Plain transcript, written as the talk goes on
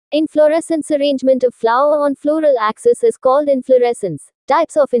Inflorescence arrangement of flower on floral axis is called inflorescence.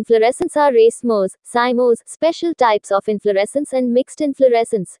 Types of inflorescence are racemose, cymose, special types of inflorescence and mixed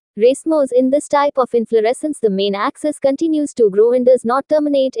inflorescence. Racemose. In this type of inflorescence, the main axis continues to grow and does not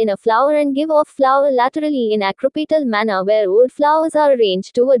terminate in a flower and give off flower laterally in acropetal manner, where old flowers are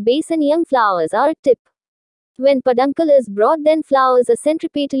arranged toward base and young flowers are at tip. When peduncle is broad, then flowers are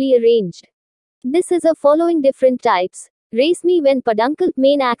centripetally arranged. This is a following different types. Raceme. When peduncle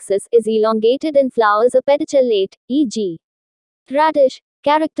main axis is elongated and flowers are pedicellate, e.g. radish,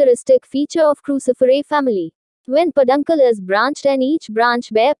 characteristic feature of cruciferae family. When peduncle is branched and each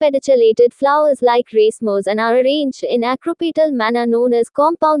branch bear pedicellated flowers like racemose and are arranged in acropetal manner known as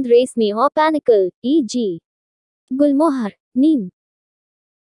compound raceme or panicle, e.g. gulmohar, neem.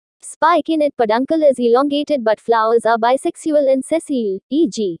 Spike. In it, peduncle is elongated but flowers are bisexual and sessile,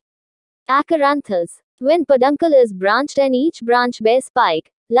 e.g. acaranthus. When peduncle is branched and each branch bears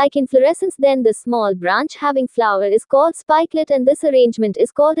spike, like inflorescence, then the small branch having flower is called spikelet and this arrangement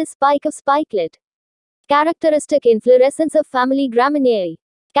is called a spike of spikelet. Characteristic inflorescence of family Gramineae.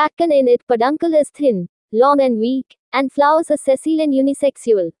 Catkin. In it, peduncle is thin, long and weak, and flowers are sessile and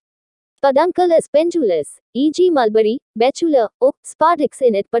unisexual. Peduncle is pendulous, e.g. mulberry, betula, oak. Spadix.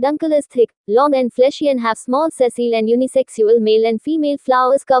 In it, peduncle is thick, long and fleshy and have small sessile and unisexual male and female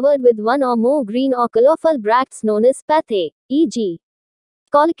flowers covered with one or more green or colorful bracts known as spathae, e.g.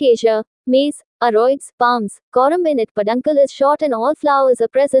 colocasia, maize, aroids, palms. Corymb. In it, peduncle is short and all flowers are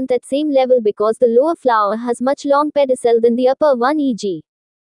present at same level because the lower flower has much long pedicel than the upper one, e.g.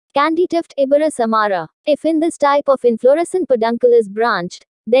 candytuft, Iberus amara. If in this type of inflorescent peduncle is branched,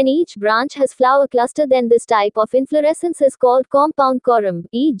 then each branch has flower cluster, then this type of inflorescence is called compound corymb,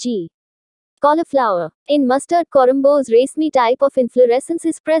 e.g. cauliflower. In mustard corymbose, raceme type of inflorescence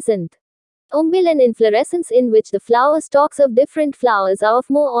is present. Umbel. An inflorescence in which the flower stalks of different flowers are of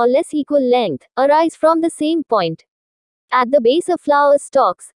more or less equal length, arise from the same point. At the base of flower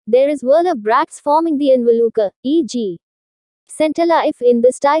stalks, there is whorl of bracts forming the involucre, e.g. centella. If in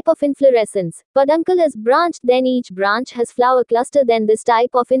this type of inflorescence, peduncle is branched, then each branch has flower cluster, then this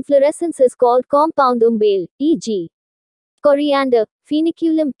type of inflorescence is called compound umbel, e.g. coriander,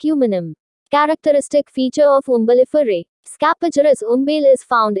 feniculum, cuminum. Characteristic feature of umbelliferae. Scapigerous umbel is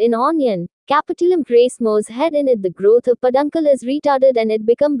found in onion, capitulum, racemose head. In it, the growth of peduncle is retarded and it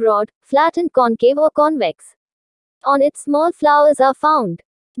become broad, flat and concave or convex. On it, small flowers are found.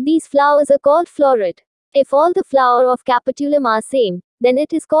 These flowers are called floret. If all the flower of capitulum are same, then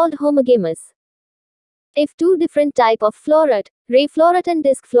it is called homogamous. If two different type of floret, ray floret and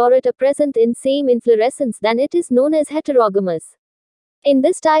disc floret, are present in same inflorescence, then it is known as heterogamous. In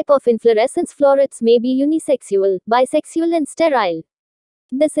this type of inflorescence, florets may be unisexual, bisexual and sterile.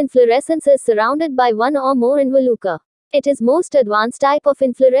 This inflorescence is surrounded by one or more involucre. It is most advanced type of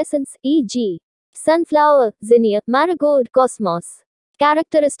inflorescence, e.g. sunflower, zinnia, marigold, cosmos.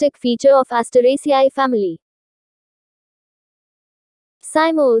 Characteristic feature of Asteraceae family.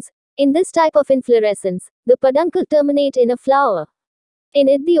 Cymose. In this type of inflorescence, the peduncle terminate in a flower. In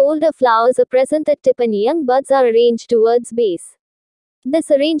it, the older flowers are present at tip and young buds are arranged towards base. This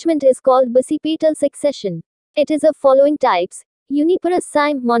arrangement is called basipetal succession. It is of following types. Uniparous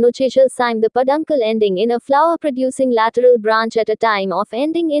cyme, monochasial cyme, the peduncle ending in a flower producing lateral branch at a time of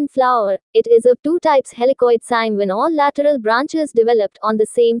ending in flower. It is of two types. Helicoid cyme. When all lateral branches developed on the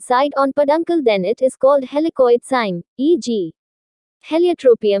same side on peduncle, then it is called helicoid cyme, e.g.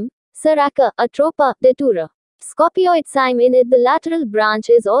 Heliotropium, Saraca, Atropa, Datura. Scopioid cyme. In it, the lateral branch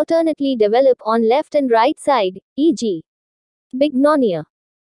is alternately developed on left and right side, e.g. Bignonia.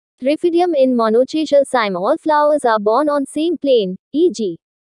 Rhaphidium. In monochasial cyme, all flowers are borne on same plane, e.g.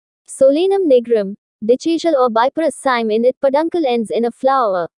 Solanum nigrum. Dichasial or biparous cyme. In it, peduncle ends in a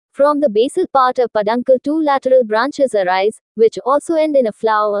flower. From the basal part of peduncle, two lateral branches arise, which also end in a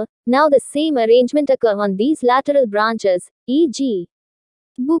flower. Now the same arrangement occur on these lateral branches, e.g.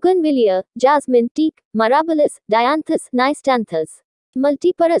 bougainvillea, jasmine, teak, mirabilis, dianthus, nystanthus.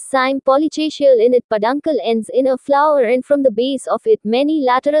 Multiparous cyme, polychasial. In it, peduncle ends in a flower and from the base of it many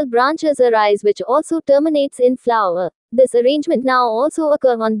lateral branches arise which also terminates in flower. This arrangement now also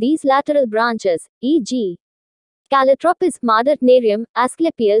occur on these lateral branches, e.g. Calotropis, Mardernarium,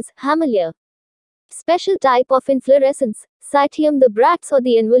 Asclepias, Hamelia. Special type of inflorescence. Cytium. The bracts or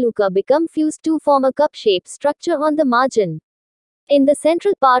the involucre become fused to form a cup-shaped structure on the margin. In the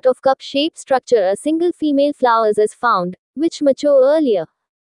central part of cup-shaped structure, a single female flowers is found, which mature earlier.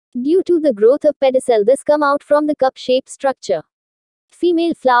 Due to the growth of pedicel, this come out from the cup-shaped structure.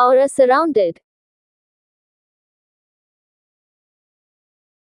 Female flower are surrounded.